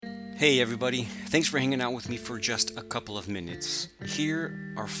Hey everybody, thanks for hanging out with me for just a couple of minutes.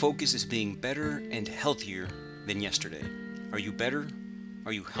 Here, our focus is being better and healthier than yesterday. Are you better?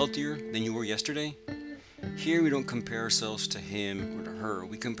 Are you healthier than you were yesterday? Here, we don't compare ourselves to him or to her,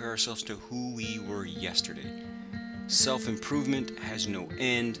 we compare ourselves to who we were yesterday. Self improvement has no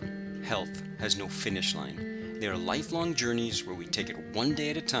end, health has no finish line. They are lifelong journeys where we take it one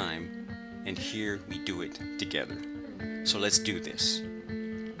day at a time, and here we do it together. So let's do this.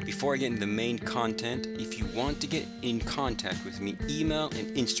 Before I get into the main content, if you want to get in contact with me, email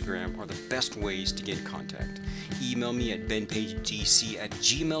and Instagram are the best ways to get in contact. Email me at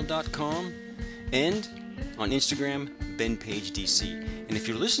benpagedc@gmail.com and on Instagram, benpagedc. And if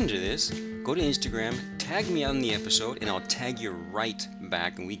you're listening to this, go to Instagram, tag me on the episode, and I'll tag you right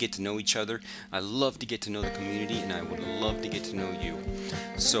back and we get to know each other. I love to get to know the community and I would love to get to know you.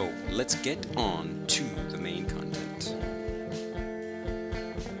 So let's get on to the main content.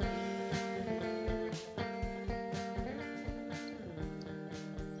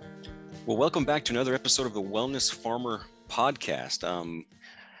 Well, welcome back to another episode of the Wellness Farmer podcast.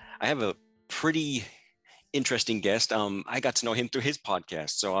 I have a pretty interesting guest. I got to know him through his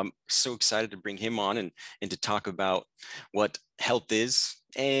podcast, so I'm so excited to bring him on and to talk about what health is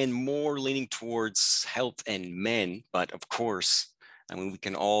and more leaning towards health and men. But of course, I mean, we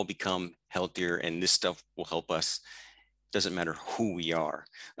can all become healthier, and this stuff will help us. Doesn't matter who we are.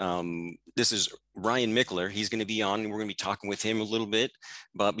 This is Ryan Michler. He's going to be on. We're going to be talking with him a little bit.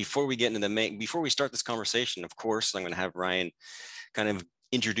 But before we get into before we start this conversation, of course, I'm going to have Ryan kind of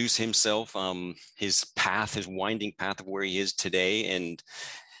introduce himself, his path, his winding path of where he is today, and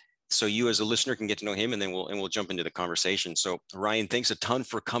so you as a listener can get to know him, and then we'll jump into the conversation. So Ryan, thanks a ton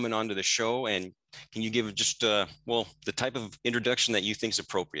for coming onto the show, and can you give just the type of introduction that you think is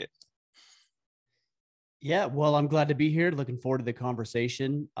appropriate? Yeah, well, I'm glad to be here. Looking forward to the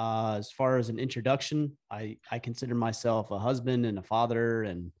conversation. As far as an introduction, I consider myself a husband and a father,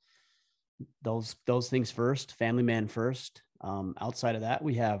 and those things first, family man first. Outside of that,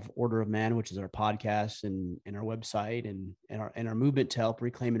 we have Order of Man, which is our podcast and our website and our movement to help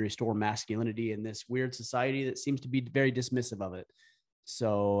reclaim and restore masculinity in this weird society that seems to be very dismissive of it.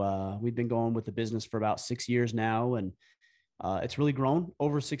 So we've been going with the business for about 6 years now, and it's really grown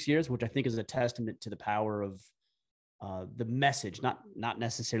over 6 years, which I think is a testament to the power of the message, not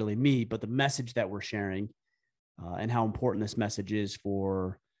necessarily me, but the message that we're sharing, and how important this message is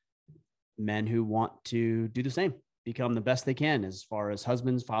for men who want to do the same, become the best they can as far as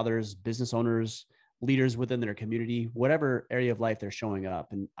husbands, fathers, business owners, leaders within their community, whatever area of life they're showing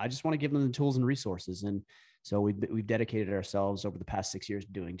up. And I just want to give them the tools and resources. And so we've dedicated ourselves over the past 6 years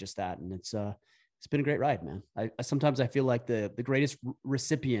doing just that. And it's been a great ride, man. I sometimes I feel like the greatest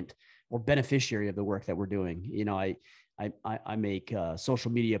recipient or beneficiary of the work that we're doing. You know, I make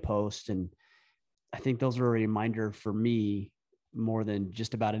social media posts, and I think those are a reminder for me more than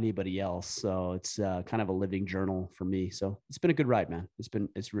just about anybody else. So it's kind of a living journal for me. So it's been a good ride, man. It's been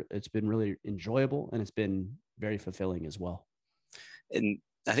really enjoyable, and it's been very fulfilling as well. And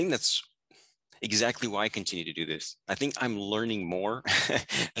I think that's exactly why I continue to do this. I think I'm learning more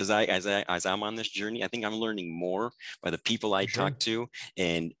as I'm on this journey. I think I'm learning more by the people I For talk sure. to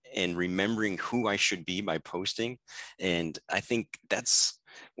and remembering who I should be by posting. And I think that's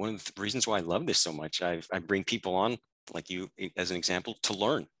one of the reasons why I love this so much. I bring people on like you as an example to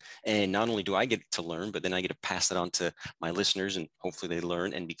learn, and not only do I get to learn, but then I get to pass it on to my listeners, and hopefully they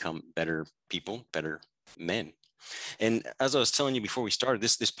learn and become better people, better men. And as I was telling you before we started,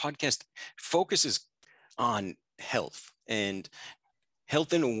 this podcast focuses on health, and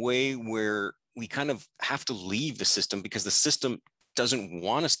health in a way where we kind of have to leave the system because the system doesn't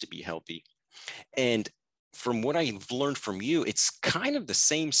want us to be healthy. And from what I've learned from you, it's kind of the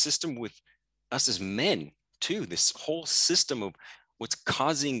same system with us as men too. This whole system of what's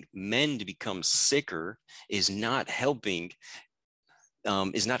causing men to become sicker is not helping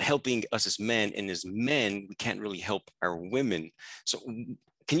us as men, and as men we can't really help our women. So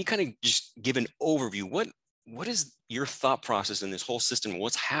can you kind of just give an overview? What is your thought process in this whole system?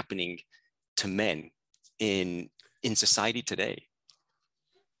 What's happening to men in society today?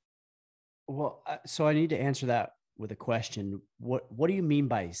 Well, so I need to answer that with a question. What do you mean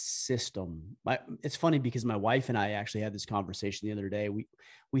by system? It's funny because my wife and I actually had this conversation the other day. We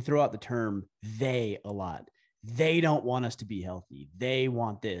throw out the term "they" a lot. They don't want us to be healthy. They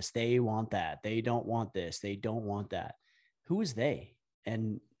want this. They want that. They don't want this. They don't want that. Who is they?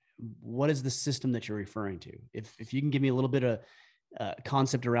 And what is the system that you're referring to? If you can give me a little bit of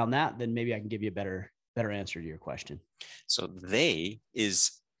concept around that, then maybe I can give you a better answer to your question. So they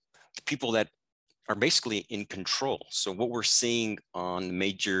is the people that are basically in control. So what we're seeing on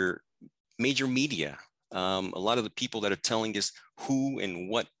major major media, a lot of the people that are telling us who and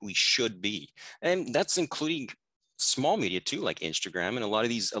what we should be, and that's including small media too, like Instagram and a lot of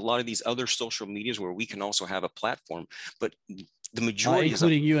these other social medias where we can also have a platform. But the majority is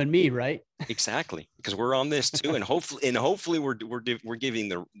including you and me, right? exactly, because we're on this too, and hopefully we're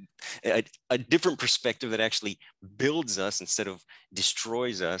giving a different perspective that actually builds us instead of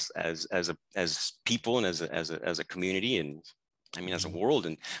destroys us as people and as a community, and I mean as a world.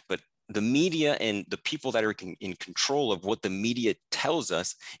 And but the media and the people that are in control of what the media tells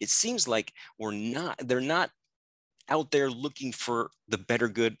us, it seems like they're not out there looking for the better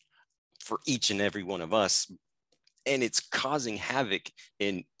good for each and every one of us, and it's causing havoc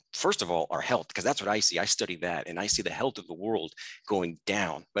in, first of all, our health, because that's what I see. I study that, and I see the health of the world going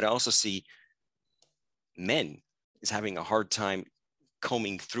down. But I also see men is having a hard time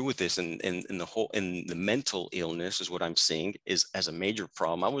combing through with this, and the whole, and the mental illness is what I'm seeing is as a major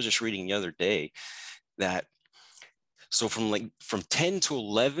problem. I was just reading the other day that, so from 10 to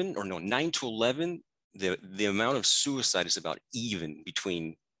 11, or no, 9 to 11, the amount of suicide is about even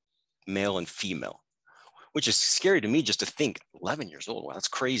between male and female, which is scary to me just to think. 11 years old, wow, that's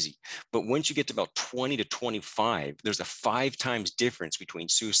crazy. But once you get to about 20 to 25, there's a 5 times difference between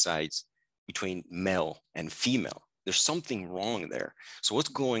suicides between male and female. There's something wrong there. So what's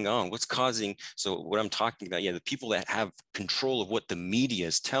going on? What's causing? So what I'm talking about, yeah, the people that have control of what the media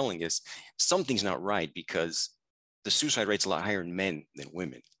is telling us, something's not right, because the suicide rate's a lot higher in men than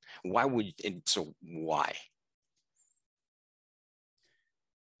women. Why would, and so why?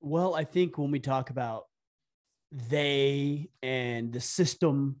 Well, I think when we talk about they and the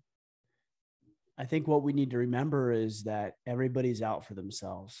system, I think what we need to remember is that everybody's out for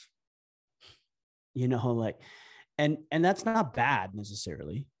themselves. Like, and that's not bad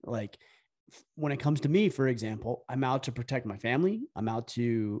necessarily. Like, when it comes to me, for example, I'm out to protect my family. I'm out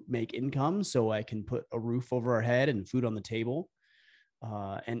to make income so I can put a roof over our head and food on the table,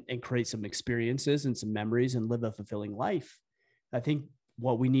 and create some experiences and some memories and live a fulfilling life. I think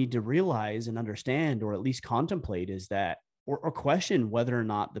what we need to realize and understand, or at least contemplate, is that, or question whether or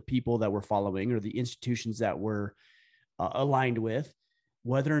not the people that we're following or the institutions that we're aligned with,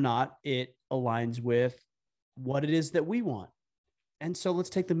 whether or not it aligns with what it is that we want. And so let's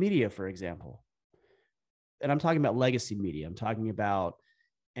take the media, for example. And I'm talking about legacy media. I'm talking about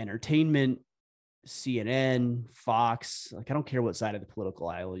entertainment, CNN, Fox. Like, I don't care what side of the political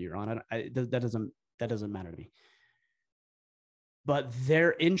aisle you're on. That doesn't matter to me. But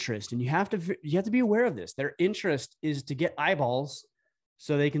their interest, and you have to be aware of this. Their interest is to get eyeballs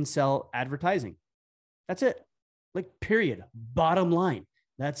so they can sell advertising. That's it. Like, period. Bottom line.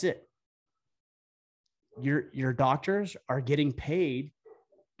 That's it. Your doctors are getting paid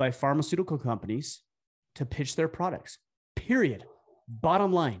by pharmaceutical companies to pitch their products. Period.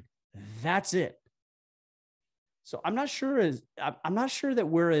 Bottom line. That's it. So I'm not sure that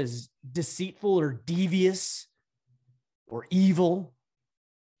we're as deceitful or devious or evil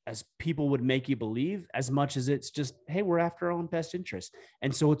as people would make you believe, as much as it's just, hey, we're after our own best interest.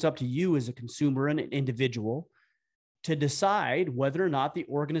 And so it's up to you as a consumer and an individual to decide whether or not the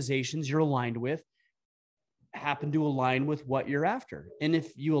organizations you're aligned with happen to align with what you're after. And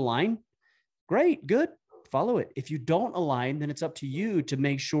if you align, great, good, follow it. If you don't align, then it's up to you to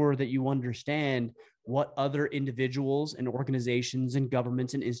make sure that you understand what other individuals and organizations and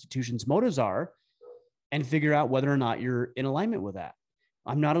governments and institutions' motives are, and figure out whether or not you're in alignment with that.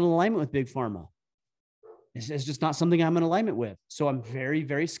 I'm not in alignment with Big Pharma. It's just not something I'm in alignment with. So I'm very,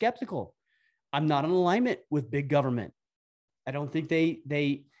 very skeptical. I'm not in alignment with big government. I don't think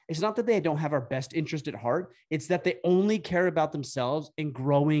it's not that they don't have our best interest at heart. It's that they only care about themselves and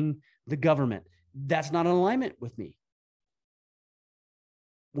growing the government. That's not in alignment with me.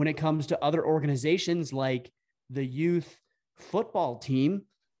 When it comes to other organizations like the youth football team,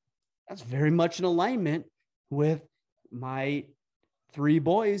 that's very much in alignment with my 3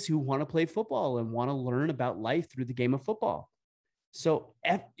 boys who want to play football and want to learn about life through the game of football. So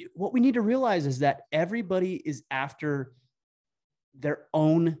what we need to realize is that everybody is after their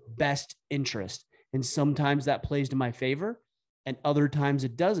own best interest. And sometimes that plays to my favor, and other times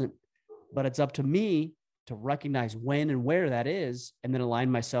it doesn't. But it's up to me to recognize when and where that is, and then align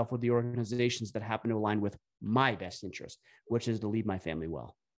myself with the organizations that happen to align with my best interest, which is to lead my family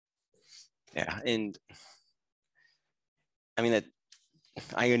well. Yeah. And I mean, that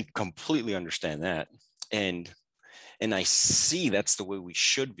I completely understand that. And I see that's the way we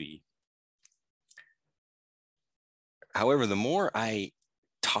should be. However, the more I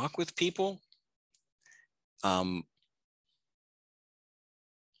talk with people,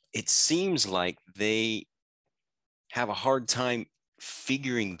 it seems like they have a hard time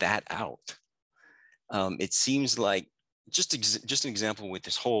figuring that out. It seems like just an example with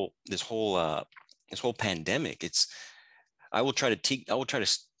this whole pandemic. I will try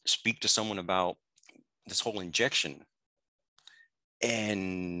to speak to someone about this whole injection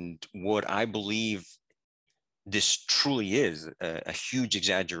and what I believe this truly is a huge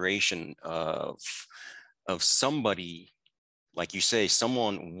exaggeration of somebody, like you say,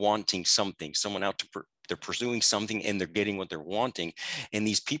 someone wanting something, someone out to they're pursuing something and they're getting what they're wanting, and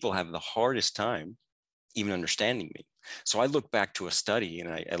these people have the hardest time even understanding me. So I look back to a study, and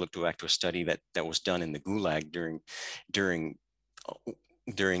I look back to a study that was done in the Gulag during uh,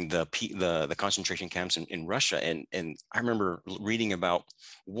 during the concentration camps in Russia, and I remember reading about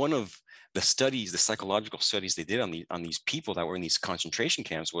one of the studies, the psychological studies they did on these people that were in these concentration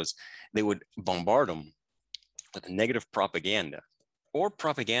camps was they would bombard them with negative propaganda or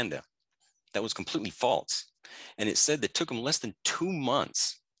propaganda that was completely false, and it said that it took them less than 2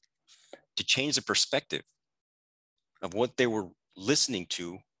 months to change the perspective of what they were listening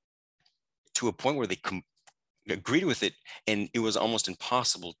to a point where they agreed with it, and it was almost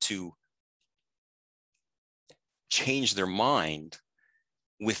impossible to change their mind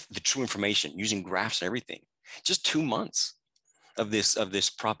with the true information using graphs and everything. Just 2 months of this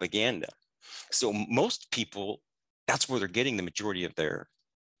propaganda. So most people, that's where they're getting the majority of their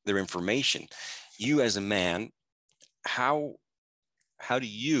information. You as a man, how how do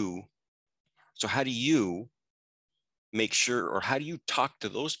you how do you make sure, or how do you talk to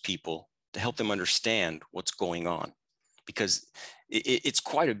those people to help them understand what's going on? Because it's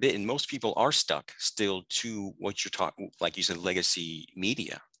quite a bit, and most people are stuck still to what you're talking, like you said, legacy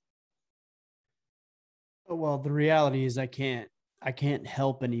media. Well, the reality is I can't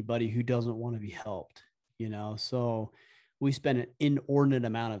help anybody who doesn't want to be helped, you know. So we spend an inordinate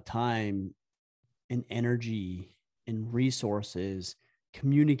amount of time and energy and resources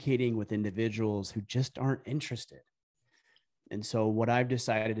communicating with individuals who just aren't interested. And so what I've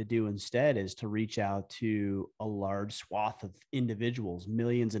decided to do instead is to reach out to a large swath of individuals,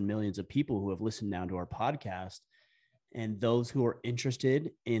 millions and millions of people who have listened now to our podcast. And those who are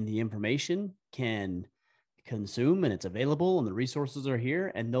interested in the information can consume, and it's available and the resources are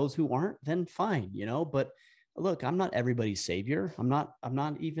here. And those who aren't, then fine, you know. But look, I'm not everybody's savior. I'm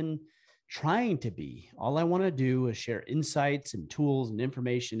not even trying to be. All I want to do is share insights and tools and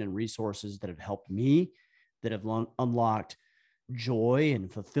information and resources that have helped me, that have unlocked joy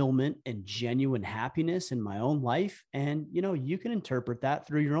and fulfillment and genuine happiness in my own life. And, you know, you can interpret that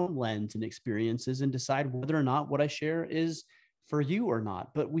through your own lens and experiences and decide whether or not what I share is for you or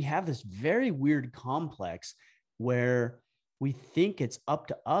not. But we have this very weird complex where we think it's up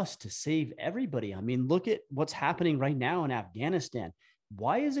to us to save everybody. I mean, look at what's happening right now in Afghanistan.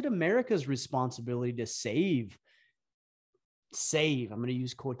 Why is it America's responsibility to save, I'm going to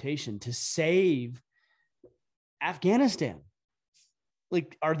use quotation, to save Afghanistan?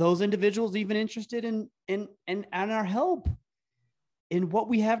 Like, are those individuals even interested in our help, in what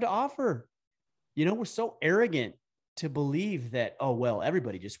we have to offer? You know, we're so arrogant to believe that, oh, well,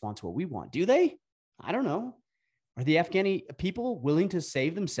 everybody just wants what we want. Do they? I don't know. Are the Afghani people willing to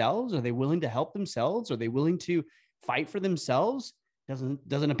save themselves? Are they willing to help themselves? Are they willing to fight for themselves?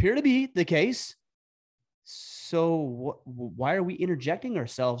 Doesn't appear to be the case. So why are we interjecting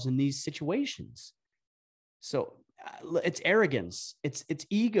ourselves in these situations? So it's arrogance, it's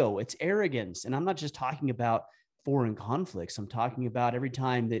ego, it's arrogance. And I'm not just talking about foreign conflicts. I'm talking about every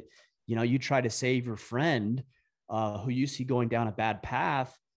time that, you know, you try to save your friend who you see going down a bad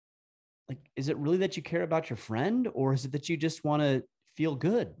path. Like, is it really that you care about your friend, or is it that you just want to feel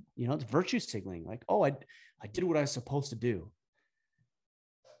good? You know, it's virtue signaling. Like, oh, I did what I was supposed to do.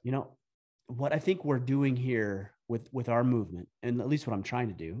 You know, what I think we're doing here with our movement, and at least what I'm trying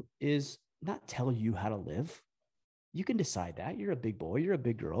to do, is not tell you how to live. You can decide that. You're a big boy, you're a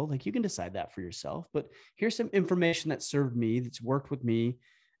big girl. Like, you can decide that for yourself. But here's some information that served me, that's worked with me,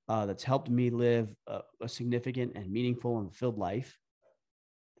 that's helped me live a significant and meaningful and fulfilled life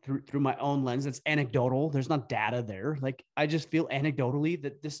through my own lens. That's anecdotal. There's not data there. Like, I just feel anecdotally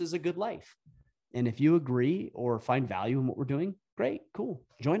that this is a good life. And if you agree or find value in what we're doing, great, cool,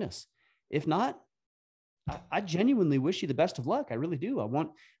 join us. If not, I genuinely wish you the best of luck. I really do. I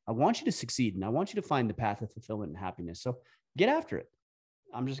want you to succeed, and I want you to find the path of fulfillment and happiness. So get after it.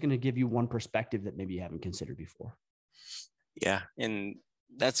 I'm just going to give you one perspective that maybe you haven't considered before. Yeah, and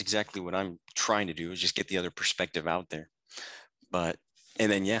that's exactly what I'm trying to do, is just get the other perspective out there. But and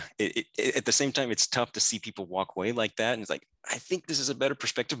then yeah, at the same time, it's tough to see people walk away like that, and it's like, I think this is a better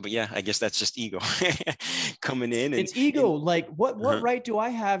perspective. But yeah, I guess that's just ego coming in, it's ego. and Like, what right do I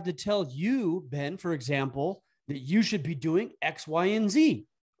have to tell you, Ben, for example, that you should be doing X, Y, and Z?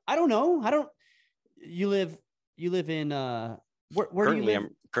 I don't know. you live in where do you live?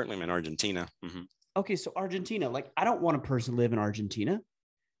 Currently I'm in Argentina. Mm-hmm. Okay, so Argentina. Like, I don't want a person to live in Argentina,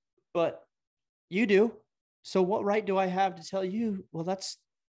 but you do. So what right do I have to tell you, well, that's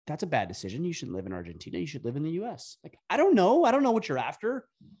a bad decision. You shouldn't live in Argentina. You should live in the US. Like, I don't know. I don't know what you're after.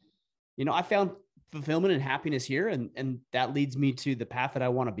 I found fulfillment and happiness here, and that leads me to the path that I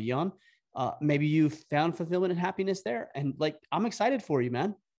want to be on. Maybe you found fulfillment and happiness there, and like, I'm excited for you,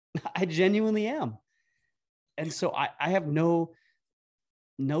 man. I genuinely am. And so I have no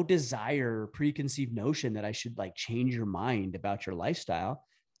desire, preconceived notion that I should like change your mind about your lifestyle.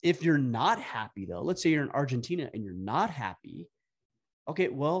 If you're not happy, though, let's say you're in Argentina and you're not happy. Okay,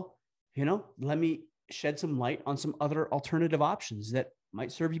 well, let me shed some light on some other alternative options that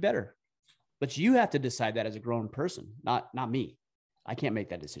might serve you better. But you have to decide that as a grown person, not me. I can't make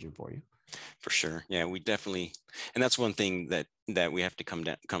that decision for you. For sure. Yeah, we definitely, and that's one thing that we have to come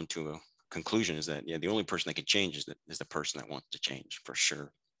to a conclusion, is that, yeah, the only person that can change is the person that wants to change, for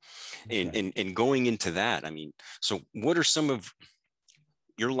sure. And going into that, I mean, so what are some of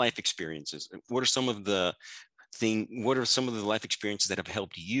your life experiences? What are some of the life experiences that have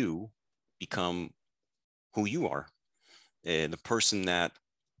helped you become who you are? The person that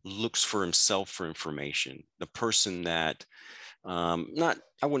looks for himself for information, the person that not,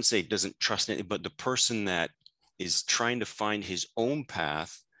 I wouldn't say doesn't trust it, but the person that is trying to find his own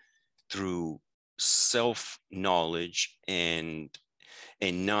path through self knowledge, and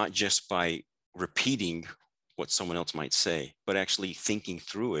not just by repeating what someone else might say, but actually thinking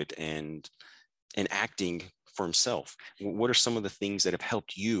through it and acting for himself. What are some of the things that have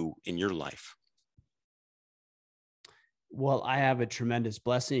helped you in your life? Well, I have a tremendous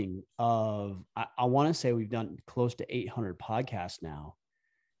blessing of, I want to say we've done close to 800 podcasts now.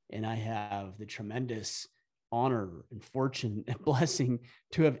 And I have the tremendous honor and fortune and blessing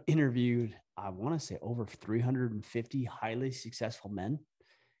to have interviewed, I want to say, over 350 highly successful men.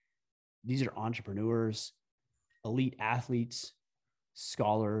 These are entrepreneurs, elite athletes,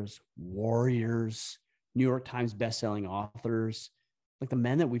 scholars, warriors, New York Times bestselling authors, like the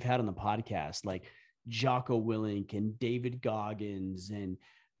men that we've had on the podcast, like Jocko Willink and David Goggins and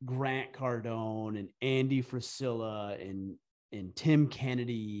Grant Cardone and Andy Frisella and Tim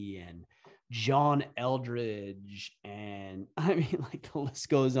Kennedy and John Eldridge. And I mean, like, the list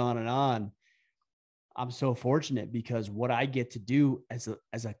goes on and on. I'm so fortunate because what I get to do as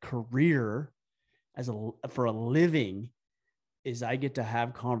a career, for a living, is I get to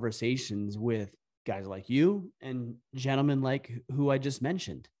have conversations with guys like you and gentlemen like who I just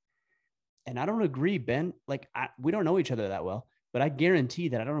mentioned. And I don't agree, Ben. Like, we don't know each other that well, but I guarantee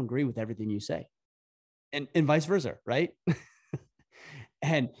that I don't agree with everything you say, and vice versa, right?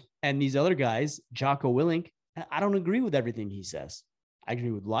 and these other guys, Jocko Willink, I don't agree with everything he says. I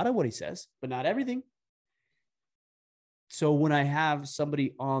agree with a lot of what he says, but not everything. So when I have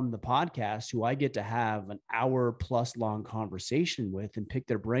somebody on the podcast who I get to have an hour plus long conversation with and pick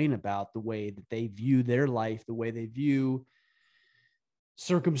their brain about the way that they view their life, the way they view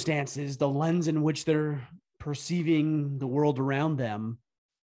circumstances, the lens in which they're perceiving the world around them,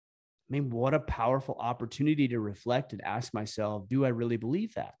 I mean, what a powerful opportunity to reflect and ask myself, do I really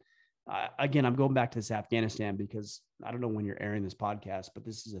believe that? Again, I'm going back to this Afghanistan because I don't know when you're airing this podcast, but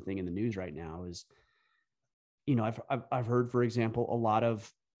this is a thing in the news right now. Is, I've heard, for example, a lot of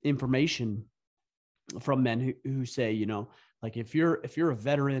information from men who say, like, if you're a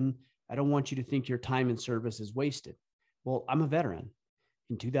veteran, I don't want you to think your time in service is wasted. Well, I'm a veteran.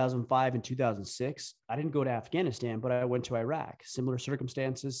 In 2005 and 2006, I didn't go to Afghanistan, but I went to Iraq. Similar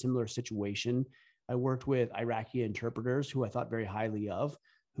circumstances, similar situation. I worked with Iraqi interpreters who I thought very highly of,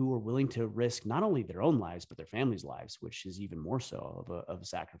 who were willing to risk not only their own lives, but their families' lives, which is even more so of a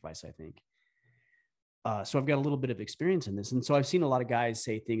sacrifice, I think. So I've got a little bit of experience in this. And so I've seen a lot of guys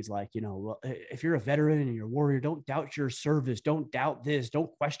say things like, well, if you're a veteran and you're a warrior, don't doubt your service. Don't doubt this.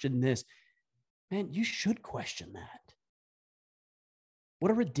 Don't question this. Man, you should question that. What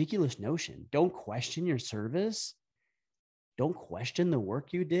a ridiculous notion. Don't question your service. Don't question the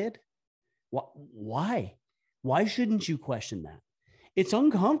work you did. Why? Why shouldn't you question that? It's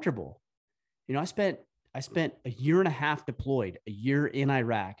uncomfortable. I spent a year and a half deployed, a year in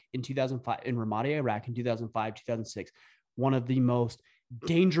Iraq in 2005, in Ramadi, Iraq in 2005, 2006. One of the most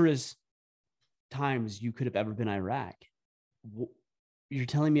dangerous times you could have ever been in Iraq. You're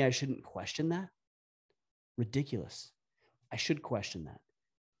telling me I shouldn't question that? Ridiculous. I should question that.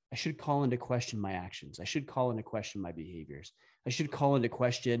 I should call into question my actions. I should call into question my behaviors. I should call into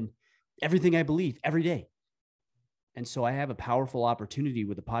question everything I believe every day. And so I have a powerful opportunity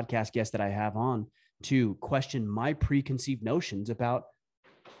with the podcast guest that I have on to question my preconceived notions about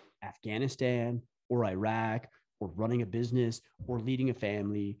Afghanistan or Iraq or running a business or leading a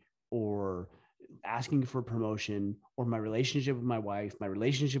family or asking for a promotion or my relationship with my wife, my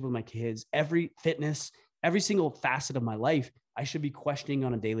relationship with my kids, every fitness, every single facet of my life, I should be questioning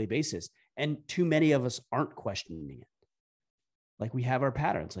on a daily basis. And too many of us aren't questioning it. Like we have our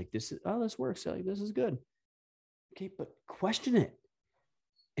patterns like this, this works. Like, this is good. Okay, but question it.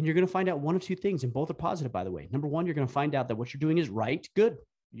 And you're going to find out one of two things, and both are positive, by the way. Number one, you're going to find out that what you're doing is right. Good.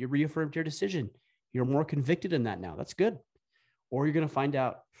 You reaffirmed your decision. You're more convicted in that now. That's good. Or you're going to find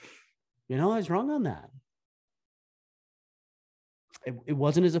out, I was wrong on that. It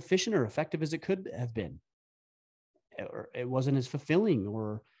wasn't as efficient or effective as it could have been. Or it wasn't as fulfilling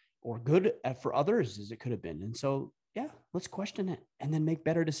or good for others as it could have been. And so, yeah, let's question it and then make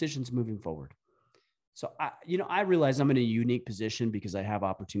better decisions moving forward. So I realize I'm in a unique position because I have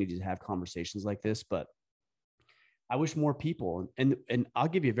opportunities to have conversations like this, but I wish more people, and I'll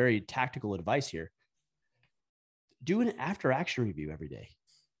give you very tactical advice here. Do an after action review every day.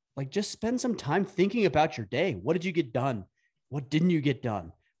 Like just spend some time thinking about your day. What did you get done? What didn't you get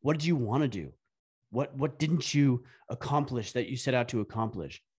done? What did you want to do? What didn't you accomplish that you set out to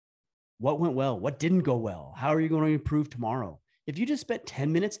accomplish? What went well? What didn't go well? How are you going to improve tomorrow? If you just spent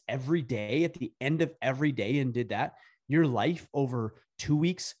 10 minutes every day at the end of every day and did that, your life over 2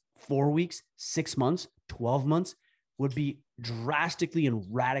 weeks, 4 weeks, 6 months, 12 months would be drastically and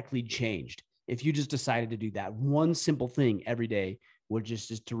radically changed. If you just decided to do that one simple thing every day, would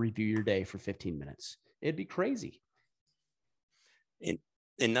just to review your day for 15 minutes. It'd be crazy. And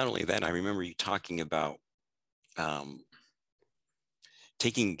not only that, I remember you talking about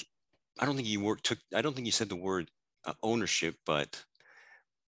taking, I don't think you said the word ownership, but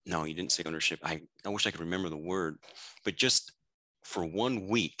no, you didn't say ownership. I wish I could remember the word, but just for 1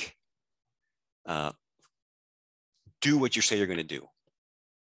 week, do what you say you're going to do.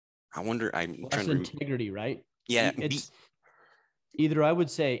 I wonder, That's integrity, right? Yeah. It's either I would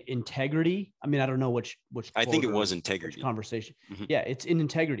say integrity. I mean, I don't know which I think it was integrity conversation. Mm-hmm. Yeah, it's in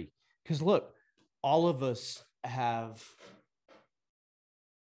integrity. Because look, all of us have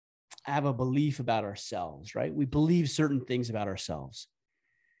a belief about ourselves, right? We believe certain things about ourselves.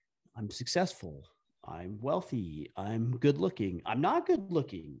 I'm successful. I'm wealthy. I'm good looking. I'm not good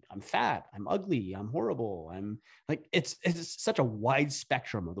looking. I'm fat. I'm ugly. I'm horrible. I'm like, it's such a wide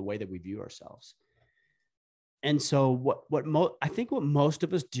spectrum of the way that we view ourselves. And so I think what most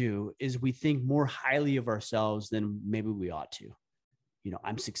of us do is we think more highly of ourselves than maybe we ought to.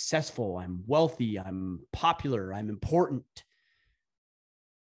 I'm successful. I'm wealthy. I'm popular. I'm important.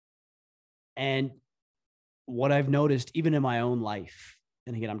 And what I've noticed, even in my own life,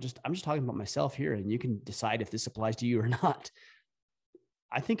 and again, I'm just talking about myself here, and you can decide if this applies to you or not.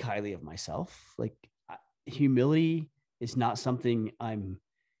 I think highly of myself. Like humility is not something I'm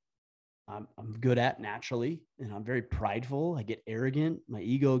good at naturally, and I'm very prideful. I get arrogant. My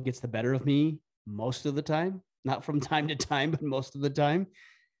ego gets the better of me most of the time, not from time to time, but most of the time.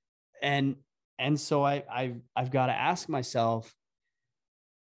 And so I've got to ask myself,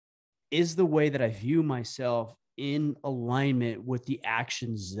 is the way that I view myself in alignment with the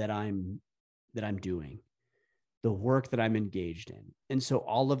actions that I'm doing, the work that I'm engaged in? And so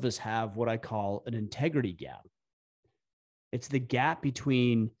all of us have what I call an integrity gap. It's the gap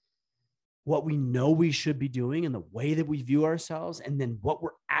between what we know we should be doing and the way that we view ourselves, and then what we're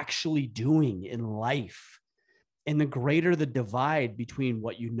actually doing in life. And the greater the divide between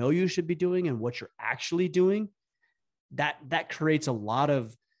what you know you should be doing and what you're actually doing, that creates a lot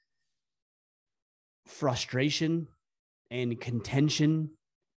of frustration and contention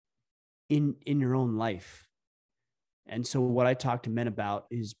in your own life. And so what I talk to men about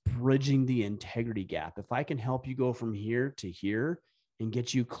is bridging the integrity gap. If I can help you go from here to here and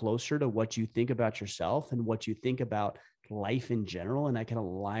get you closer to what you think about yourself and what you think about life in general, and I can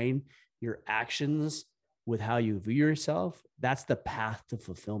align your actions with how you view yourself, that's the path to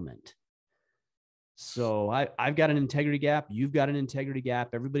fulfillment. So I've got an integrity gap. You've got an integrity gap.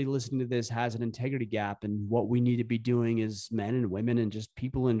 Everybody listening to this has an integrity gap. And what we need to be doing as men and women and just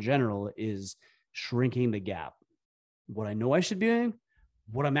people in general is shrinking the gap. What I know I should be doing,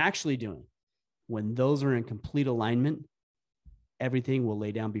 what I'm actually doing. When those are in complete alignment, everything will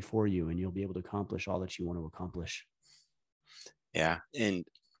lay down before you and you'll be able to accomplish all that you want to accomplish. Yeah. And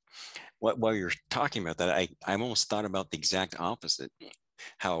while you're talking about that, I almost thought about the exact opposite.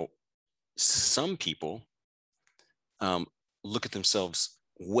 How some people look at themselves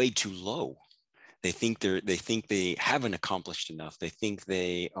way too low. They think they haven't accomplished enough. They think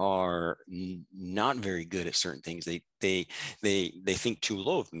they are not very good at certain things. They think too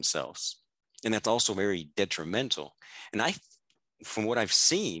low of themselves, and that's also very detrimental. And from what I've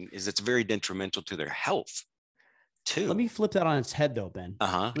seen is it's very detrimental to their health Let too. me flip that on its head, though, Ben.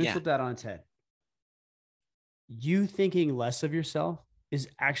 Uh-huh. Let me Yeah. flip that on its head. You thinking less of yourself is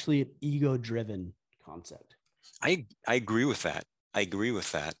actually an ego-driven concept. I agree with that. I agree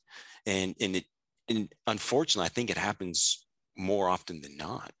with that. And unfortunately, I think it happens more often than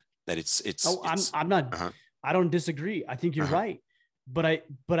not that Oh, it's I'm not. uh-huh, I don't disagree. I think you're uh-huh. right, but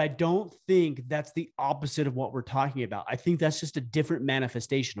I don't think that's the opposite of what we're talking about. I think that's just a different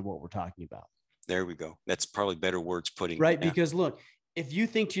manifestation of what we're talking about. There we go. That's probably better words putting. Right? Yeah. Because look, if you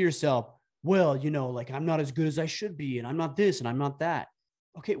think to yourself, well, like I'm not as good as I should be, and I'm not this and I'm not that.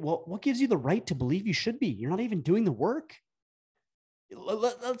 Okay, well, what gives you the right to believe you should be? You're not even doing the work.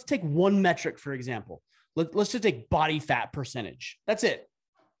 Let's take one metric, for example. Let's just take body fat percentage. That's it.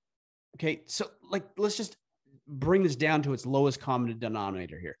 Okay, so let's just bring this down to its lowest common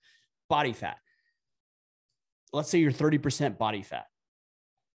denominator here. Body fat. Let's say you're 30% body fat.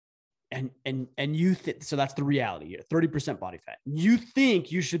 And you so that's the reality. You're 30% body fat. You think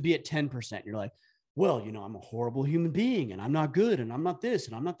you should be at 10%. You're like, well, I'm a horrible human being and I'm not good and I'm not this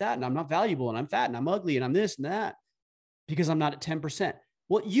and I'm not that and I'm not valuable and I'm fat and I'm ugly and I'm this and that because I'm not at 10%.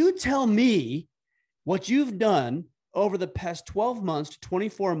 Well, you tell me what you've done over the past 12 months to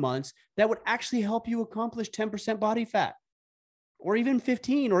 24 months that would actually help you accomplish 10% body fat or even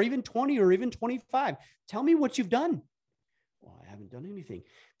 15 or even 20 or even 25. Tell me what you've done. Well, I haven't done anything.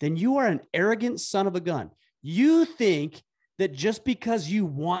 Then you are an arrogant son of a gun. You think that just because you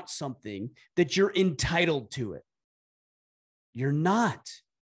want something that you're entitled to it. You're not.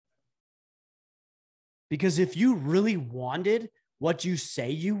 Because if you really wanted what you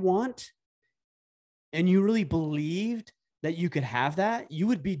say you want and you really believed that you could have that, you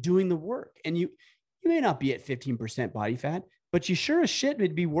would be doing the work. And you may not be at 15% body fat, but you sure as shit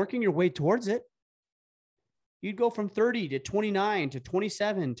would be working your way towards it. You'd go from 30 to 29 to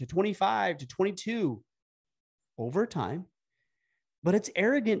 27 to 25 to 22 over time. But it's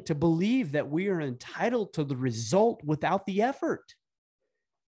arrogant to believe that we are entitled to the result without the effort.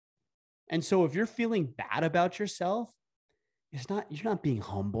 And so if you're feeling bad about yourself, you're not being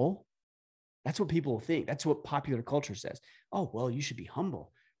humble. That's what people think. That's what popular culture says. Oh, well, you should be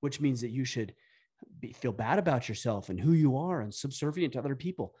humble, which means that you should feel bad about yourself and who you are and subservient to other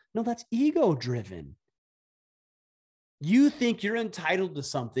people. No, that's ego driven. You think you're entitled to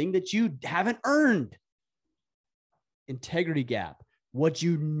something that you haven't earned. Integrity gap, what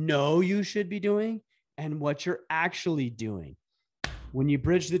you know you should be doing and what you're actually doing. When you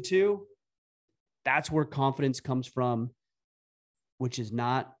bridge the two, that's where confidence comes from, which is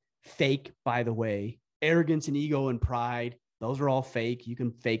not fake, by the way. Arrogance and ego and pride, those are all fake. You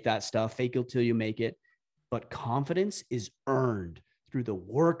can fake that stuff, fake it till you make it. But confidence is earned through the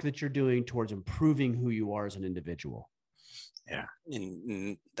work that you're doing towards improving who you are as an individual. Yeah,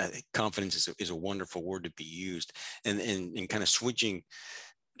 and that confidence is a wonderful word to be used, and kind of switching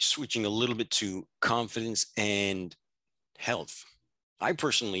a little bit to confidence and health. I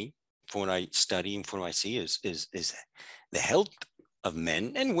personally, from what I study and from what I see, is the health of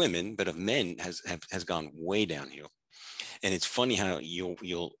men and women, but of men has gone way downhill. And it's funny how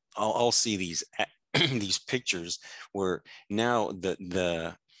I'll see these these pictures where now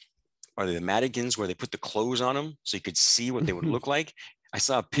the are they the mannequins where they put the clothes on them so you could see what they would look like. I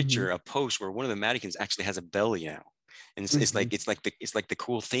saw a picture, a post where one of the mannequins actually has a belly now, and it's like the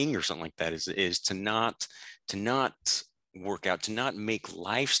cool thing or something like that is to not work out, to not make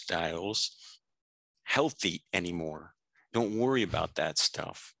lifestyles healthy anymore. Don't worry about that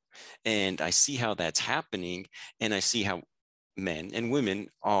stuff. And I see how that's happening, and I see how men and women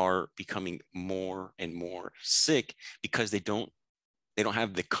are becoming more and more sick because they don't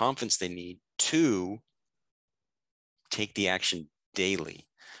have the confidence they need to take the action daily.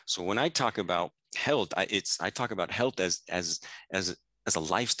 So when I talk about health, I talk about health as a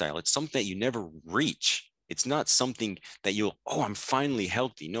lifestyle. It's something that you never reach. It's not something that I'm finally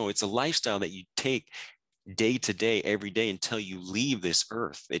healthy. No, it's a lifestyle that you take day to day, every day until you leave this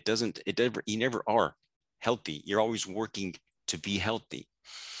earth. You never are healthy. You're always working to be healthy.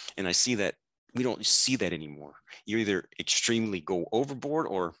 And I see that we don't see that anymore. You either extremely go overboard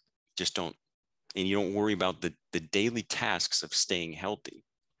or just don't, and you don't worry about the daily tasks of staying healthy.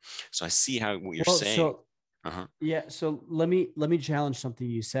 So I see how what you're Well, saying. so yeah, so let me challenge something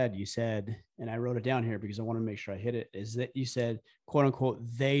you said. You said, and I wrote it down here because I want to make sure I hit it, is that you said, quote unquote,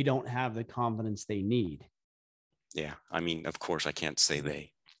 they don't have the confidence they need. Yeah, I mean, of course, I can't say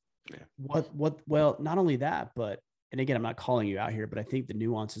they. Yeah. Well, not only that, but, and again, I'm not calling you out here, but I think the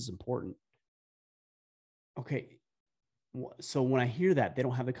nuance is important. Okay. So when I hear that, they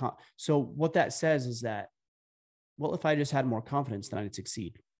don't have the so what that says is that Well, if I just had more confidence, then I'd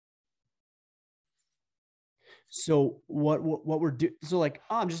succeed. So what we're doing? So like,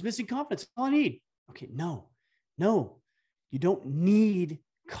 oh, I'm just missing confidence. All I need. Okay, no, you don't need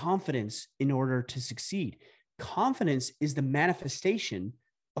confidence in order to succeed. Confidence is the manifestation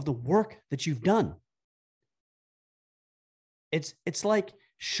of the work that you've done. It's like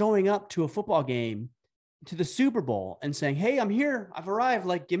showing up to a football game, to the Super Bowl, and saying, "Hey, I'm here. I've arrived.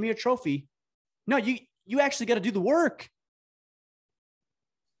 Like, give me a trophy." No, you actually got to do the work.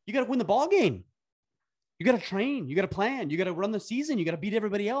 You got to win the ball game. You got to train. You got to plan. You got to run the season. You got to beat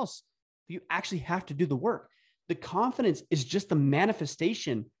everybody else. You actually have to do the work. The confidence is just the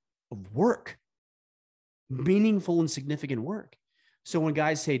manifestation of work, meaningful and significant work. So when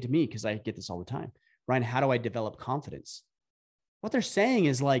guys say to me, because I get this all the time, Ryan, how do I develop confidence? What they're saying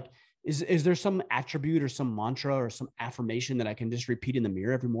is like, is there some attribute or some mantra or some affirmation that I can just repeat in the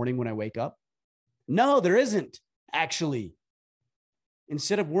mirror every morning when I wake up? No, there isn't, actually.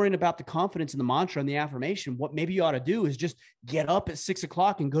 Instead of worrying about the confidence and the mantra and the affirmation, what maybe you ought to do is just get up at 6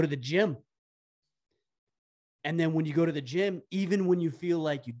 o'clock and go to the gym. And then when you go to the gym, even when you feel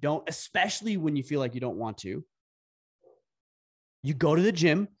like you don't, especially when you feel like you don't want to, you go to the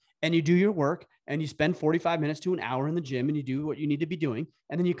gym and you do your work and you spend 45 minutes to an hour in the gym and you do what you need to be doing.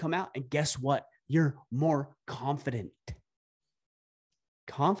 And then you come out and guess what? You're more confident.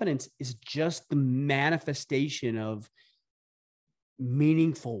 Confidence is just the manifestation of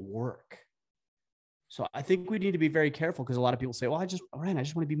meaningful work. So I think we need to be very careful because a lot of people say, well, Ryan, I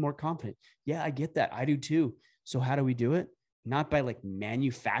just want to be more confident. Yeah, I get that. I do too. So how do we do it? Not by like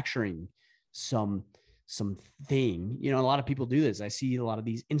manufacturing some thing. You know, a lot of people do this. I see a lot of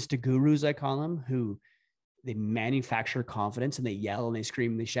these Insta gurus, I call them, who they manufacture confidence and they yell and they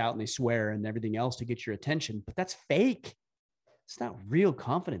scream and they shout and they swear and everything else to get your attention. But that's fake. It's not real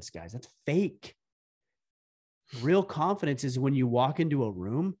confidence, guys. That's fake. Real confidence is when you walk into a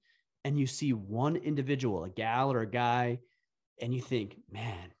room and you see one individual, a gal or a guy, and you think,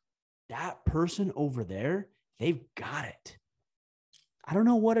 man, that person over there, they've got it. I don't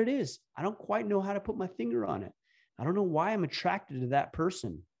know what it is. I don't quite know how to put my finger on it. I don't know why I'm attracted to that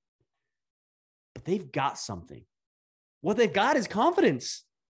person, but they've got something. What they've got is confidence.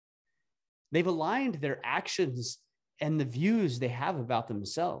 They've aligned their actions and the views they have about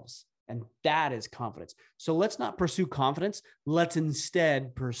themselves. And that is confidence. So let's not pursue confidence. Let's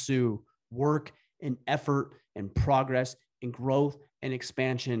instead pursue work and effort and progress and growth and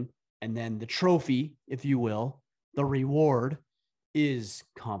expansion. And then the trophy, if you will, the reward is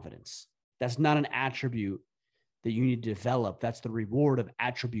confidence. That's not an attribute that you need to develop. That's the reward of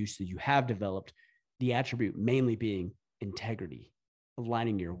attributes that you have developed. The attribute mainly being integrity,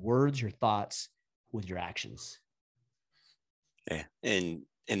 aligning your words, your thoughts with your actions. Yeah.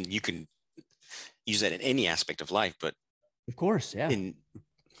 And you can use that in any aspect of life, but of course, yeah.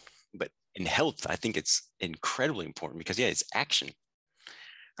 But in health, I think it's incredibly important because it's action.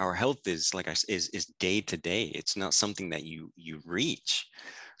 Our health is like is day to day. It's not something that you reach.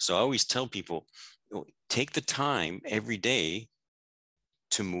 So I always tell people, take the time every day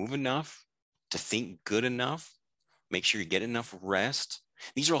to move enough, to think good enough, make sure you get enough rest.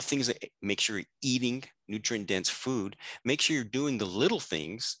 These are all things that make sure you're eating nutrient dense food. Make sure you're doing the little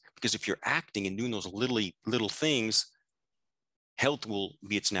things, because if you're acting and doing those little things, health will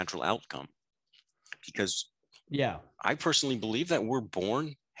be its natural outcome. Because I personally believe that we're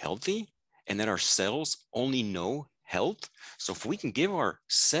born healthy and that our cells only know health. So if we can give our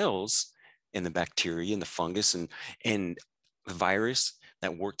cells and the bacteria and the fungus and the virus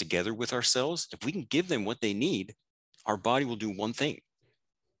that work together with our cells, if we can give them what they need, our body will do one thing: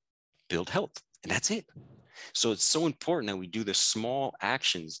 build health. And that's it. So it's so important that we do the small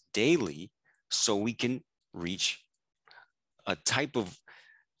actions daily so we can reach a type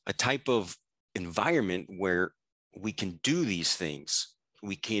of environment where we can do these things.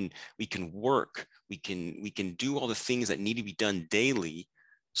 We can work, we can do all the things that need to be done daily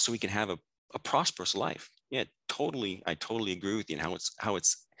so we can have a prosperous life. Yeah, I totally agree with you and how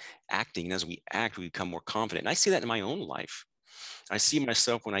it's acting. And as we act, we become more confident. And I see that in my own life. I see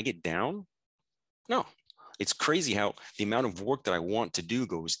myself when I get down. No, it's crazy how the amount of work that I want to do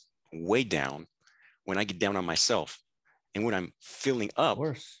goes way down when I get down on myself. And when I'm filling up,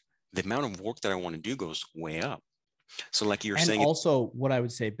 the amount of work that I want to do goes way up. So like you're saying. And also what I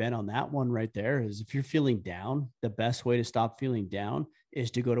would say, Ben, on that one right there is if you're feeling down, the best way to stop feeling down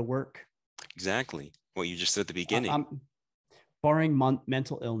is to go to work. Exactly. What you just said at the beginning. Barring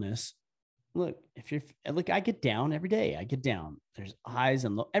mental illness. Look, I get down every day. I get down. There's highs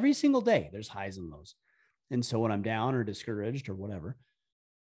and lows every single day. There's highs and lows. And so when I'm down or discouraged or whatever,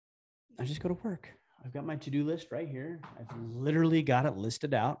 I just go to work. I've got my to-do list right here. I've literally got it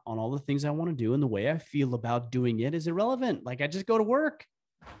listed out on all the things I want to do, and the way I feel about doing it is irrelevant. Like I just go to work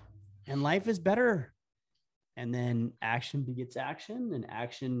and life is better. And then action begets action, and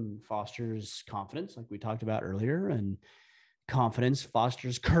action fosters confidence, like we talked about earlier. And confidence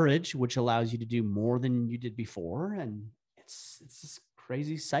fosters courage, which allows you to do more than you did before. And it's this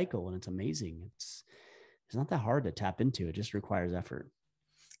crazy cycle, and it's amazing. It's not that hard to tap into. It just requires effort.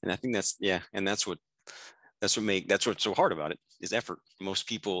 And I think and that's what's so hard about it is effort. Most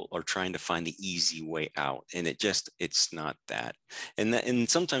people are trying to find the easy way out, and it's not that. And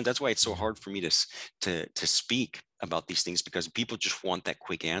sometimes that's why it's so hard for me to speak about these things, because people just want that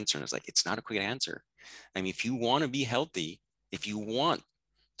quick answer, and it's like it's not a quick answer. I mean, if you want to be healthy, if you want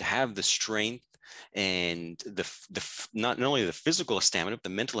to have the strength and the not only the physical stamina but the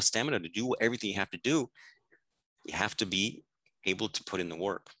mental stamina to do everything you have to do, you have to be able to put in the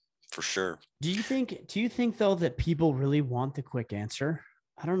work, for sure. Do you think though that people really want the quick answer?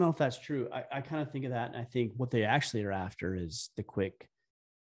 I don't know if that's true. I kind of think of that, and I think what they actually are after is the quick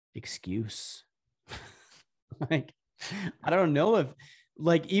excuse. Like, I don't know if,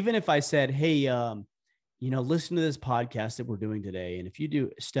 like, even if I said, hey, listen to this podcast that we're doing today, and if you do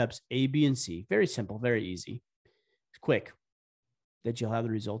steps A, B, and C, very simple, very easy, quick, that you'll have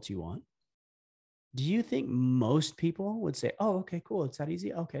the results you want. Do you think most people would say, oh, okay, cool, it's that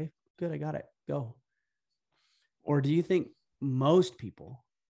easy? Okay, good, I got it, go? Or do you think most people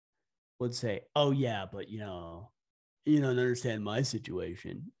would say, oh, yeah, but you don't understand my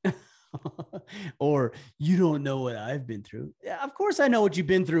situation? Or you don't know what I've been through. Yeah, of course I know what you've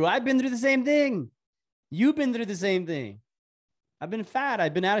been through. I've been through the same thing. You've been through the same thing. I've been fat.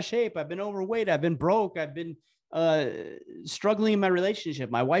 I've been out of shape. I've been overweight. I've been broke. I've been struggling in my relationship.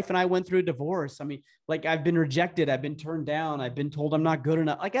 My wife and I went through a divorce. I mean, like, I've been rejected. I've been turned down. I've been told I'm not good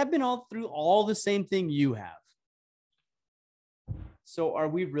enough. Like, I've been all through all the same thing you have. So are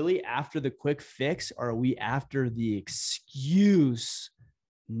we really after the quick fix, or are we after the excuse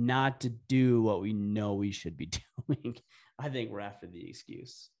not to do what we know we should be doing? I think we're after the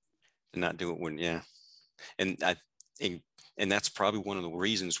excuse. To not do it when, yeah. And and that's probably one of the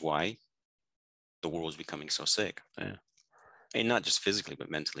reasons why the world is becoming so sick. Yeah. And not just physically, but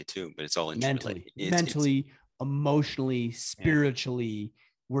mentally too. But it's all interrelated. Mentally, emotionally, spiritually, yeah.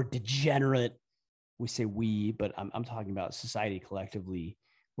 We're degenerate. We say we, but I'm talking about society collectively.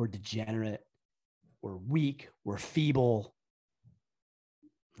 We're degenerate. We're weak. We're feeble.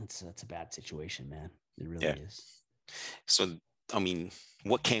 That's a bad situation, man. It really is. So, I mean,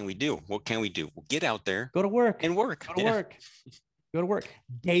 what can we do? What can we do? We'll get out there. Go to work. And work. Go to work. Go to work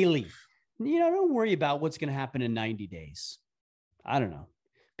daily. Don't worry about what's going to happen in 90 days. I don't know.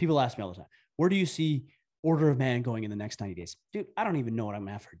 People ask me all the time, where do you see order of man going in the next 90 days? Dude, I don't even know what I'm going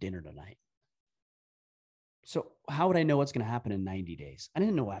to have for dinner tonight. So how would I know what's going to happen in 90 days? I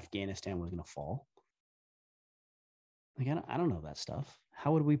didn't know Afghanistan was going to fall. Like, I don't know that stuff.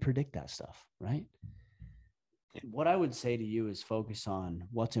 How would we predict that stuff, right? What I would say to you is focus on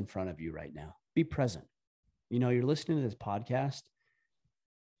what's in front of you right now. Be present. You're listening to this podcast,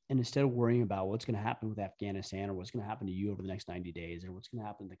 and instead of worrying about what's going to happen with Afghanistan or what's going to happen to you over the next 90 days or what's going to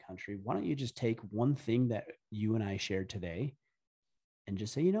happen to the country, why don't you just take one thing that you and I shared today and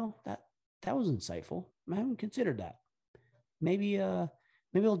just say, that was insightful. I haven't considered that. Maybe I'll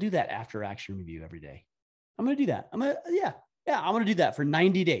do that after action review every day. I'm going to do that. I'm going to do that for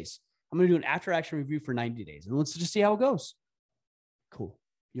 90 days. I'm going to do an after action review for 90 days, and let's just see how it goes. Cool.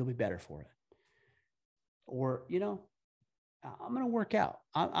 You'll be better for it. Or, I'm going to work out.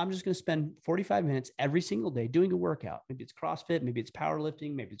 I'm just going to spend 45 minutes every single day doing a workout. Maybe it's CrossFit, maybe it's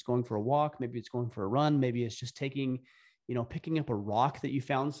powerlifting, maybe it's going for a walk, maybe it's going for a run, maybe it's just picking up a rock that you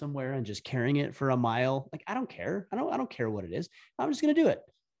found somewhere and just carrying it for a mile. Like, I don't care. I don't care what it is. I'm just going to do it.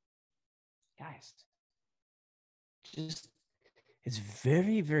 Guys, it's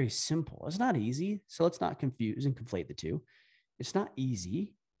very, very simple. It's not easy. So let's not confuse and conflate the two. It's not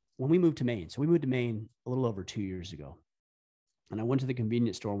easy. When we moved to Maine, so we moved to Maine a little over 2 years ago. And I went to the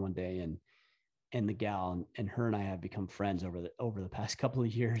convenience store one day, and the gal and her and I have become friends over the past couple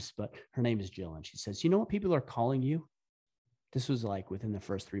of years, but her name is Jill. And she says, you know what people are calling you? This was like within the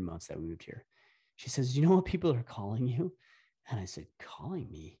first 3 months that we moved here. She says, you know what people are calling you? And I said, calling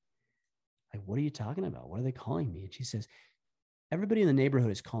me? Like, what are you talking about? What are they calling me? And she says, everybody in the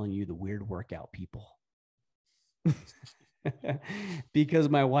neighborhood is calling you the weird workout people. Because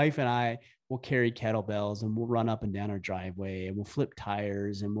my wife and I will carry kettlebells, and we'll run up and down our driveway, and we'll flip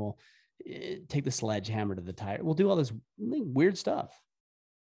tires, and we'll take the sledgehammer to the tire. We'll do all this weird stuff.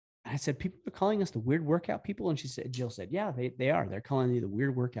 I said, people are calling us the weird workout people. And Jill said, yeah, they are. They're calling you the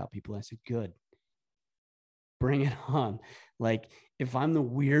weird workout people. And I said, good. bring it on. Like if I'm the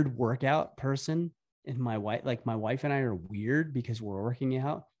weird workout person and my wife and I are weird because we're working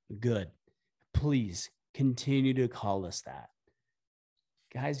out, good. Please continue to call us that.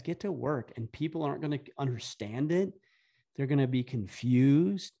 Guys, get to work, and people aren't going to understand it. They're going to be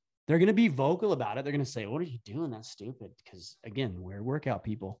confused. They're going to be vocal about it. They're going to say, "What are you doing? That's stupid." Because again, we're workout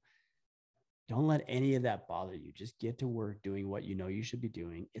people. Don't let any of that bother you. Just get to work doing what you know you should be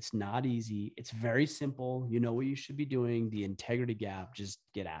doing. It's not easy. It's very simple. You know what you should be doing. The integrity gap, just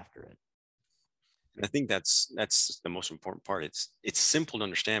get after it. And I think that's the most important part. It's simple to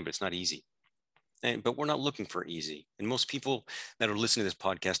understand, but it's not easy. But we're not looking for easy. And most people that are listening to this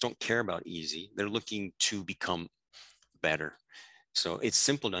podcast don't care about easy. They're looking to become better. So it's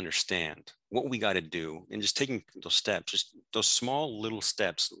simple to understand what we got to do, and just taking those steps, just those small little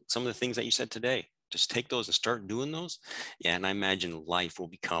steps, some of the things that you said today, just take those and start doing those. Yeah. And I imagine life will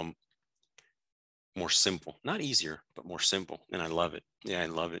become more simple, not easier, but more simple. And I love it. Yeah, I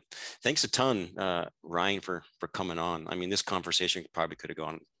love it. Thanks a ton, Ryan, for coming on. I mean, this conversation probably could have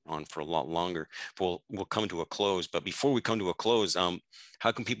gone on for a lot longer. We'll come to a close. But before we come to a close,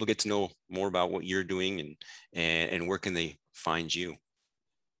 how can people get to know more about what you're doing, and where can they find you?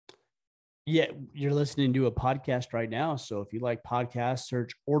 Yeah, you're listening to a podcast right now. So if you like podcasts,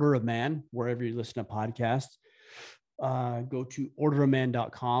 search Order of Man wherever you listen to podcasts. Go to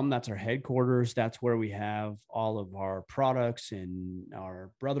orderofman.com. That's our headquarters. That's where we have all of our products and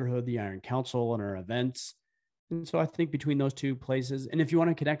our brotherhood, the Iron Council, and our events. And so I think between those two places, and if you want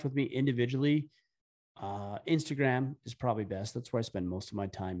to connect with me individually, Instagram is probably best. That's where I spend most of my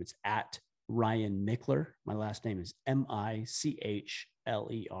time. It's at Ryan Michler. My last name is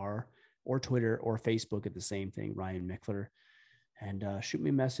Michler, or Twitter or Facebook at the same thing, Ryan Michler. And shoot me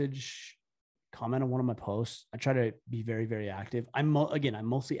a message, comment on one of my posts. I try to be very, very active. I'm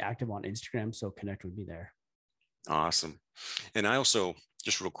mostly active on Instagram, so connect with me there. Awesome. And I also,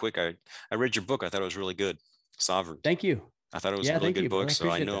 just real quick, I read your book. I thought it was really good. Sovereignty. Thank you. I thought it was a Yeah, really thank good you, brother. book. I So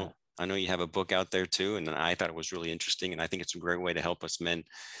appreciate that. I know you have a book out there too, and I thought it was really interesting. And I think it's a great way to help us men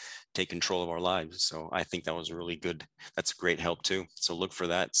take control of our lives. So I think that was really good. That's a great help too. So look for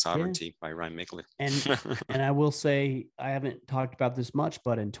that, Yeah. Sovereignty by Ryan Michler. And I will say, I haven't talked about this much,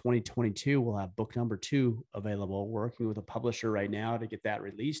 but in 2022, we'll have book number 2 available. We're working with a publisher right now to get that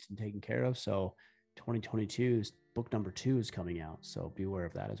released and taken care of. So 2022's book number 2 is coming out. So be aware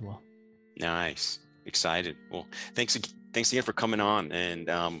of that as well. Nice. Excited. Well, thanks again for coming on. And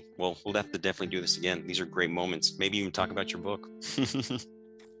we'll have to definitely do this again. These are great moments. Maybe even talk about your book.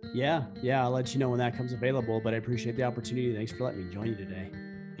 Yeah. I'll let you know when that comes available, but I appreciate the opportunity. Thanks for letting me join you today.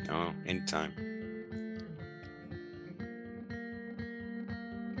 Oh, anytime.